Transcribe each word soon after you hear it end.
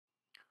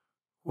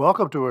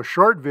Welcome to a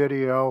short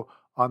video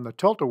on the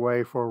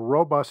tilt-away for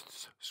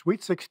Robust's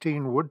Sweet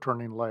 16 wood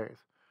turning lathe.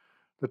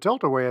 The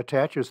tilt-away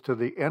attaches to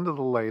the end of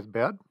the lathe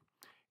bed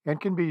and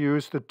can be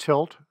used to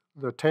tilt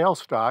the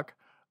tailstock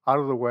out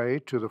of the way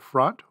to the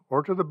front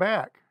or to the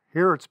back.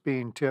 Here it's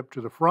being tipped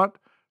to the front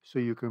so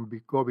you can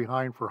go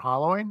behind for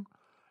hollowing,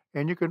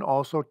 and you can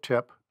also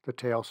tip the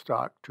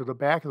tailstock to the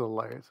back of the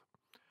lathe.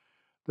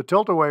 The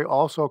tilt-away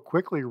also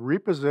quickly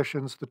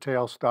repositions the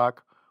tailstock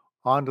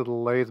onto the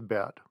lathe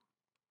bed.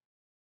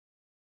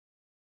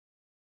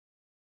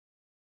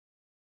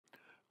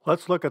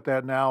 Let's look at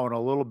that now in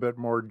a little bit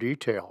more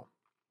detail.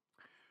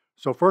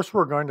 So first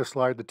we're going to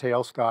slide the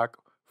tailstock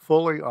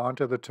fully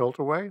onto the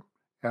tilt-away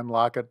and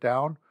lock it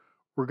down.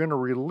 We're going to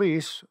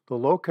release the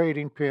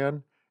locating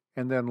pin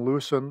and then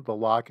loosen the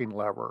locking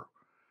lever.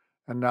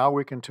 And now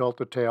we can tilt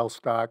the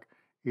tailstock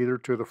either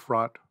to the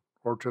front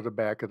or to the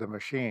back of the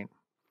machine.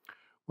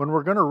 When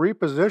we're going to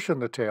reposition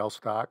the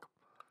tailstock,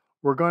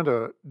 we're going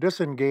to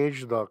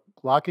disengage the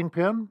locking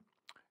pin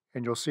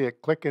and you'll see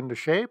it click into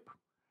shape.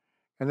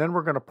 And then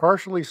we're going to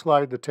partially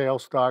slide the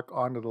tailstock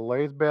onto the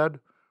lathe bed.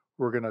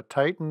 We're going to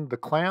tighten the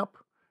clamp,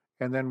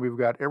 and then we've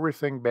got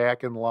everything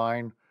back in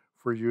line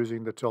for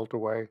using the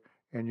tilt-away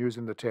and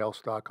using the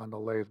tailstock on the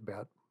lathe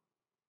bed.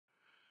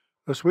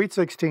 The Sweet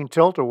 16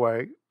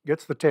 tilt-away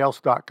gets the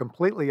tailstock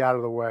completely out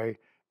of the way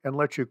and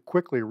lets you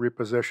quickly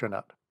reposition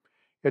it.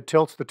 It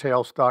tilts the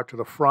tailstock to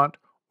the front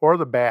or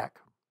the back.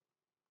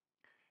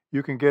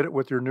 You can get it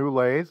with your new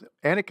lathe,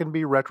 and it can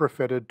be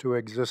retrofitted to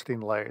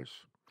existing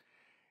lathes.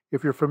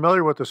 If you're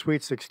familiar with the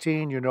Sweet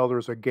 16, you know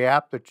there's a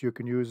gap that you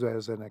can use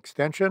as an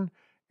extension,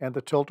 and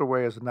the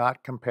tilt-away is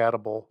not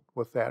compatible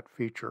with that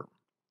feature.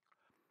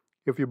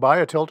 If you buy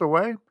a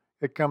tilt-away,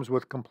 it comes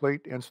with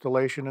complete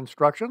installation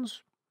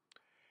instructions.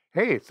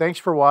 Hey, thanks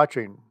for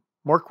watching.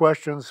 More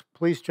questions,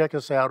 please check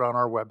us out on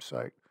our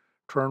website,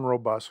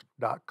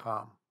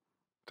 turnrobust.com.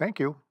 Thank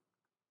you.